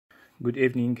Good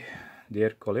evening, dear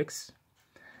colleagues.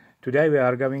 Today we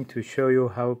are going to show you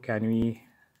how can we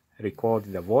record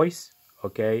the voice,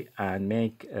 okay, and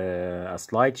make a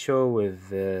slideshow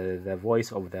with the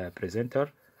voice of the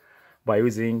presenter by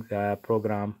using the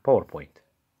program PowerPoint.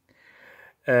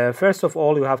 First of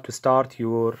all, you have to start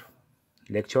your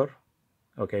lecture,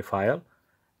 okay, file,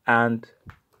 and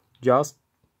just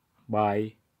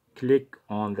by click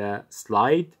on the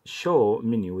slideshow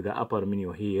menu, the upper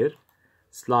menu here,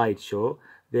 slideshow,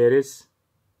 there is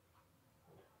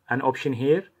an option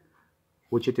here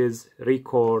which it is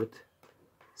record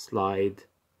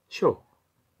slideshow.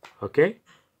 Okay,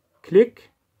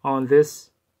 click on this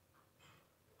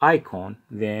icon,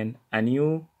 then a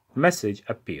new message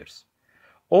appears.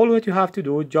 All what you have to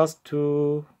do just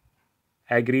to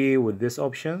agree with these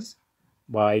options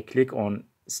by click on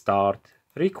start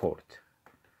record.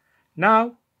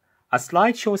 Now a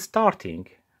slideshow starting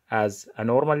as a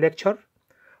normal lecture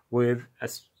with a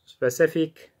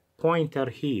specific pointer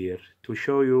here to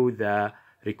show you the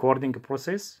recording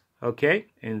process, okay,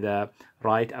 in the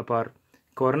right upper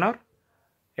corner.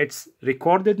 It's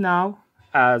recorded now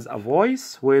as a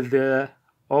voice with the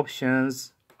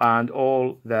options and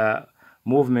all the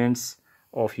movements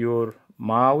of your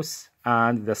mouse,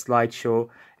 and the slideshow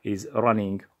is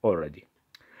running already.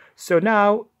 So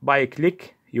now by a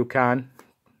click you can,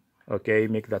 okay,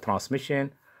 make the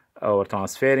transmission or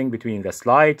transferring between the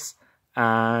slides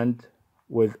and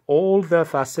with all the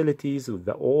facilities, with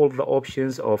all the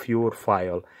options of your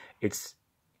file, it's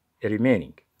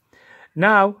remaining.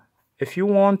 Now if you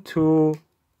want to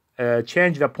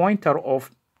change the pointer of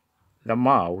the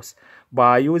mouse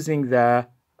by using the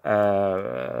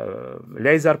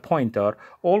laser pointer,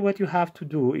 all what you have to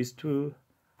do is to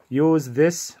use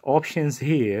this options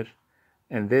here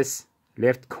in this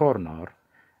left corner.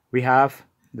 We have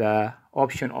the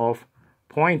option of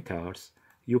pointers.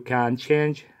 You can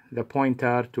change the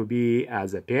pointer to be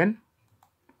as a pen,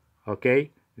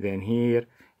 okay, then here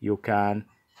you can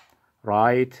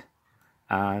write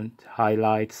and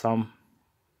highlight some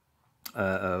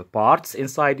parts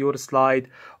inside your slide,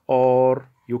 or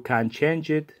you can change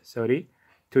it,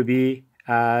 to be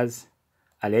as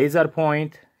a laser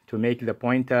point to make the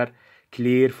pointer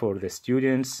clear for the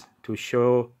students to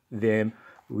show them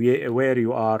where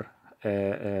you are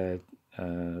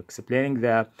explaining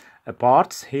the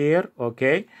parts here,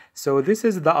 okay. So this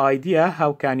is the idea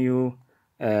how can you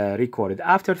record it.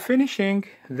 After finishing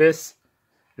this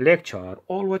lecture,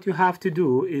 all what you have to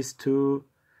do is to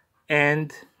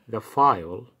end the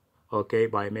file, okay,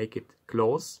 by make it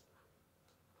close.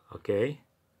 Okay,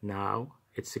 now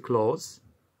it's close,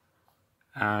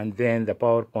 and then the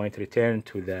PowerPoint return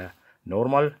to the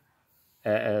normal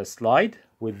slide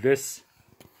with this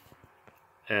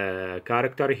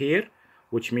character here,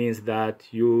 which means that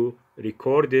you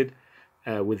recorded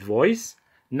with voice.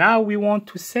 Now we want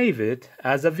to save it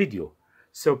as a video,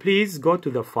 so please go to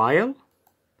the file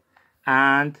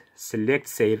and select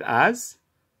save as.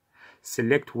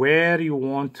 Select where you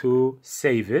want to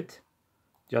save it,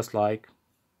 just like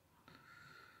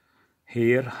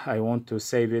here I want to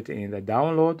save it in the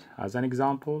download as an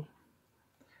example,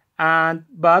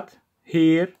 but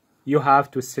here you have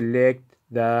to select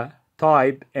the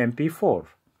type MP4.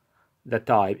 The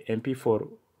type MP4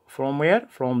 from where?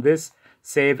 From this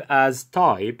save as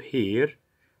type here.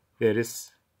 There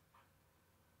is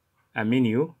a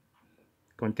menu,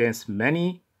 contains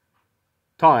many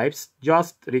types,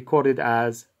 just recorded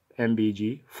as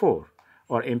MPG4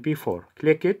 or MP4.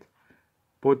 Click it,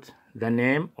 put the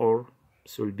name, or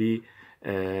this will be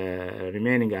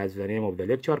remaining as the name of the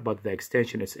lecture, but the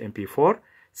extension is MP4.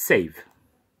 Save.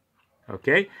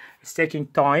 Okay, it's taking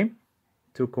time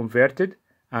to convert it,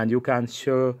 and you can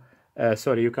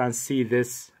you can see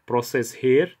this process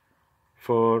here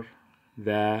for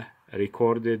the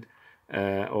recorded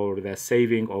or the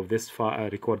saving of this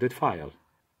recorded file.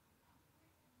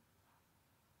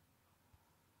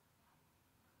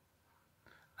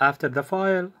 After the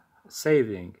file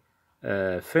saving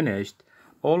finished,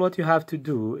 all what you have to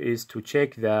do is to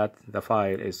check that the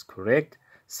file is correct,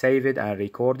 save it and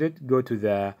record it. Go to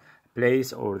the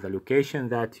place or the location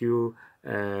that you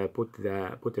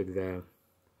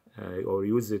or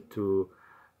use it to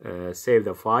save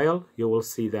the file. You will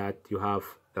see that you have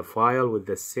the file with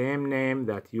the same name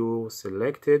that you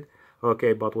selected,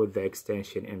 okay, but with the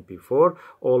extension MP4.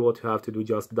 All what you have to do,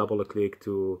 just double click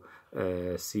to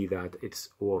see that it's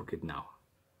working now.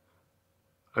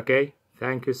 Okay,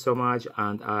 thank you so much,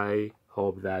 and I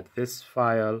hope that this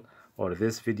file or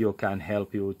this video can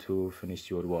help you to finish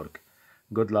your work.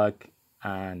 Good luck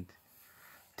and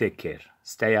take care.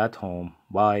 Stay at home.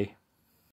 Bye.